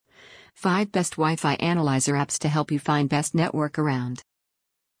5 Best Wi-Fi Analyzer Apps to help you find best network around.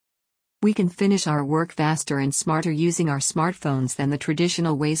 We can finish our work faster and smarter using our smartphones than the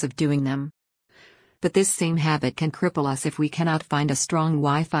traditional ways of doing them. But this same habit can cripple us if we cannot find a strong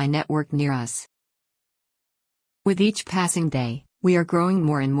Wi-Fi network near us. With each passing day, we are growing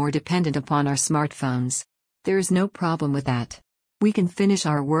more and more dependent upon our smartphones. There is no problem with that. We can finish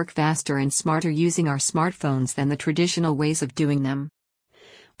our work faster and smarter using our smartphones than the traditional ways of doing them.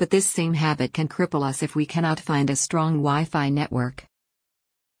 But this same habit can cripple us if we cannot find a strong Wi-Fi network.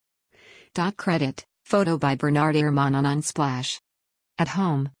 Credit, photo by Bernard Ehrman on Unsplash. At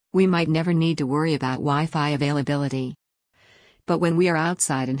home, we might never need to worry about Wi-Fi availability. But when we are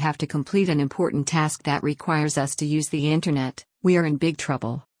outside and have to complete an important task that requires us to use the internet, we are in big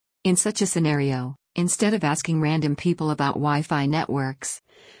trouble. In such a scenario, instead of asking random people about Wi-Fi networks,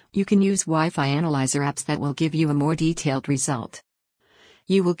 you can use Wi-Fi Analyzer apps that will give you a more detailed result.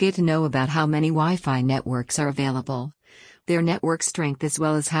 You will get to know about how many Wi-Fi networks are available, their network strength as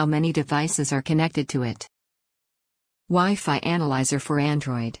well as how many devices are connected to it. Wi-Fi Analyzer for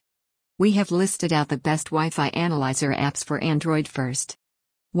Android. We have listed out the best Wi-Fi Analyzer apps for Android first.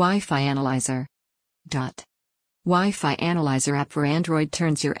 Wi-Fi Analyzer. Wi-Fi Analyzer app for Android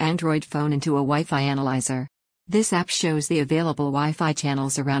turns your Android phone into a Wi-Fi analyzer. This app shows the available Wi-Fi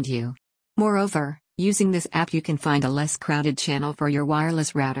channels around you. Moreover, using this app you can find a less crowded channel for your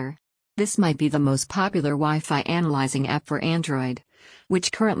wireless router. This might be the most popular Wi-Fi analyzing app for Android,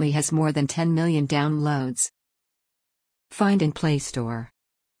 which currently has more than 10 million downloads. Find in Play Store.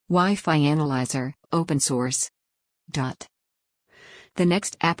 Wi-Fi Analyzer, open source. The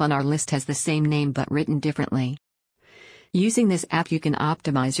next app on our list has the same name but written differently. Using this app you can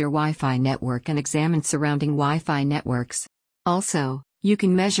optimize your Wi-Fi network and examine surrounding Wi-Fi networks. Also, you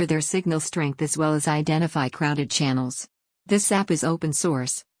can measure their signal strength as well as identify crowded channels. This app is open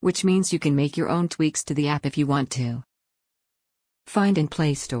source, which means you can make your own tweaks to the app if you want to. Find in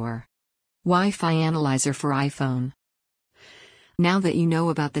Play Store. Wi-Fi Analyzer for iPhone. Now that you know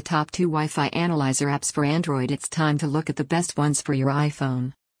about the top 2 Wi-Fi Analyzer apps for Android, it's time to look at the best ones for your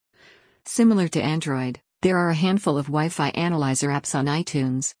iPhone. Similar to Android, there are a handful of Wi-Fi Analyzer apps on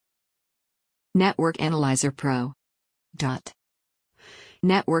iTunes. Network Analyzer Pro.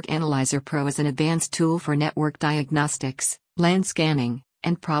 Network Analyzer Pro is an advanced tool for network diagnostics, LAN scanning,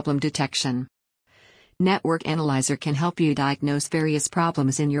 and problem detection. Network Analyzer can help you diagnose various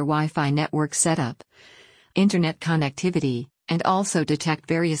problems in your Wi-Fi network setup, internet connectivity, and also detect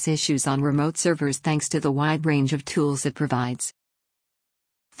various issues on remote servers thanks to the wide range of tools it provides.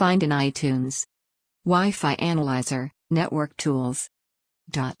 Find in iTunes. Wi-Fi Analyzer, Network Tools.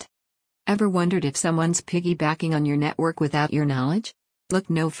 Ever wondered if someone's piggybacking on your network without your knowledge? Look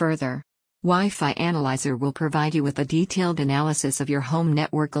no further. Wi-Fi Analyzer will provide you with a detailed analysis of your home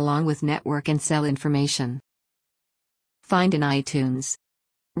network along with network and cell information. Find in iTunes.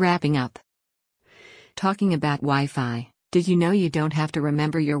 Wrapping up. Talking about Wi-Fi, did you know you don't have to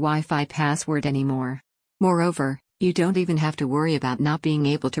remember your Wi-Fi password anymore? Moreover, you don't even have to worry about not being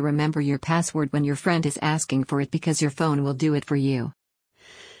able to remember your password when your friend is asking for it because your phone will do it for you.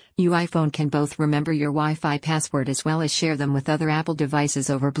 Your iPhone can both remember your Wi-Fi password as well as share them with other Apple devices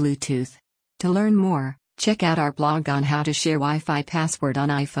over Bluetooth. To learn more, check out our blog on how to share Wi-Fi password on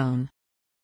iPhone.